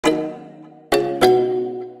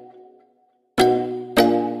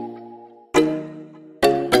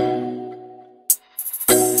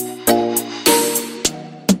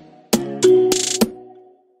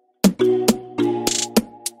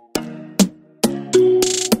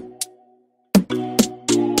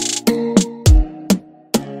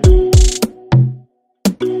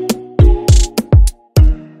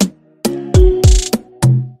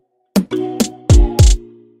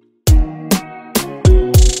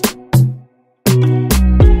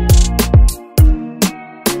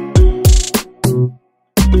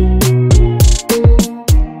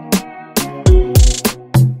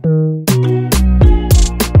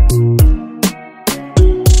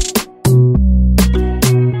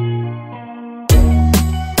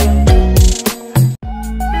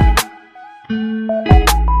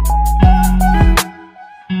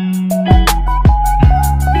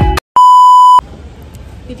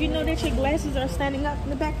in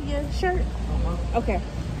the back of your shirt? Okay.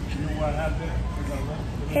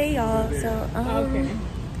 Hey y'all, so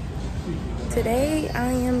today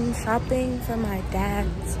I am shopping for my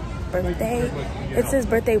dad's birthday. It's his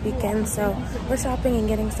birthday weekend, so we're shopping and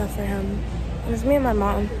getting stuff for him. And it's me and my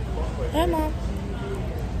mom. Hey mom.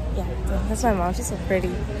 Yeah, that's my mom. She's so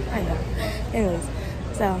pretty. I know. Anyways,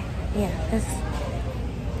 so yeah,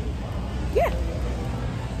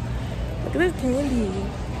 look at this candy.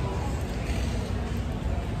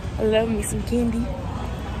 I love me some candy.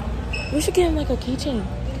 We should get him like a keychain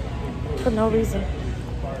for no reason.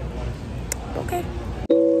 Okay.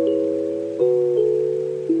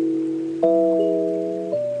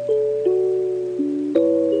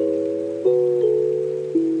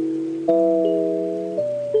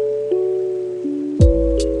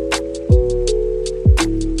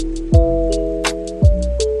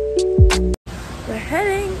 We're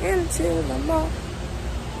heading into the mall.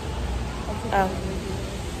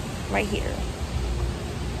 Right here.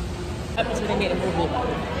 Up until they made a movie about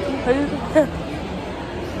it.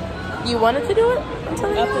 You wanted to do it?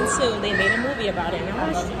 Until they made a movie about it.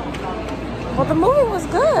 Well, the movie was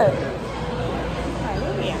good.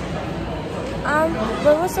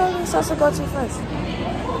 But what store are we supposed to go to first?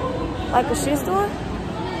 Like a shoe store?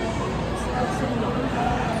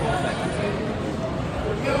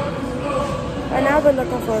 Right now we're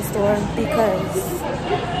looking for a store because,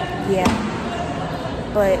 yeah.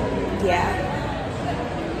 But, yeah.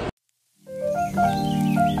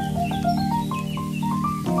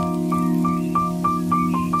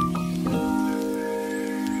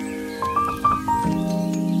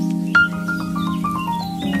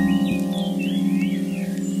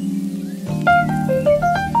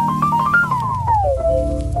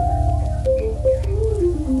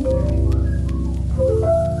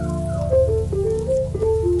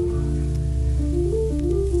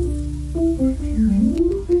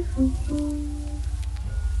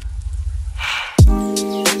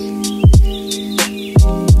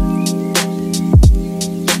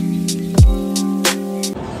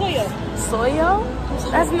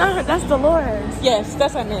 That's Dolores. Yes,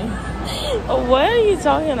 that's her name. What are you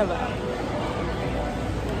talking about?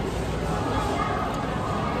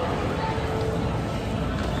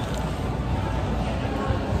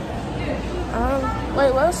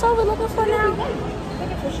 Wait, what store are we looking for now?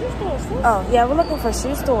 Looking for shoe stores. Oh, yeah, we're looking for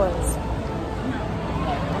shoe stores.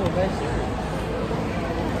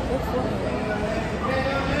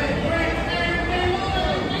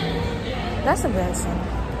 That's embarrassing.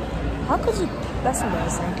 How could you? That's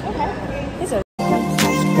embarrassing. Okay. These are.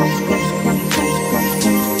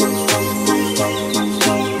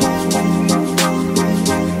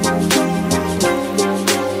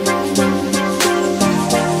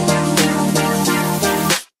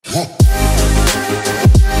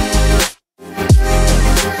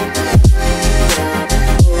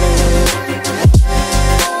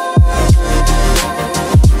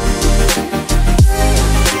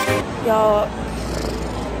 Y'all,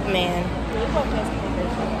 man.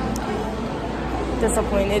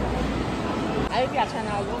 Disappointed. I got to turn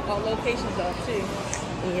our locations off too.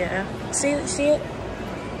 Yeah. See it?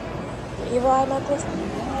 The evil eye necklace?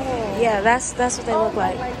 Oh. Yeah, that's what they look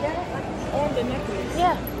like. Like that? On the necklace?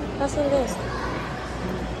 Yeah, that's what it is.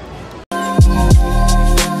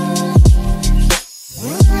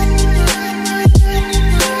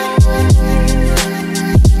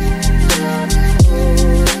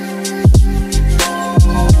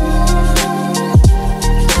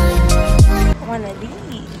 One of these.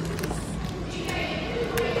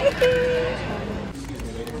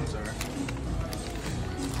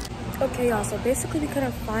 Okay, y'all, so basically we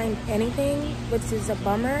couldn't find anything, which is a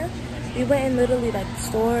bummer. We went in literally like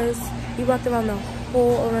stores. We walked around the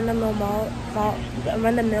whole Arundel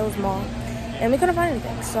Mills Mall, and we couldn't find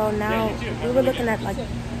anything. So now we were looking at like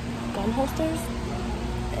gun holsters,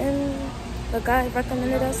 and the guy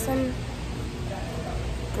recommended us some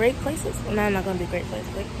great places. Well, no, I'm not gonna be great places,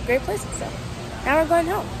 but great places. So now we're going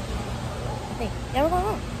home. I think. Yeah, we're going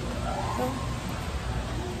home. So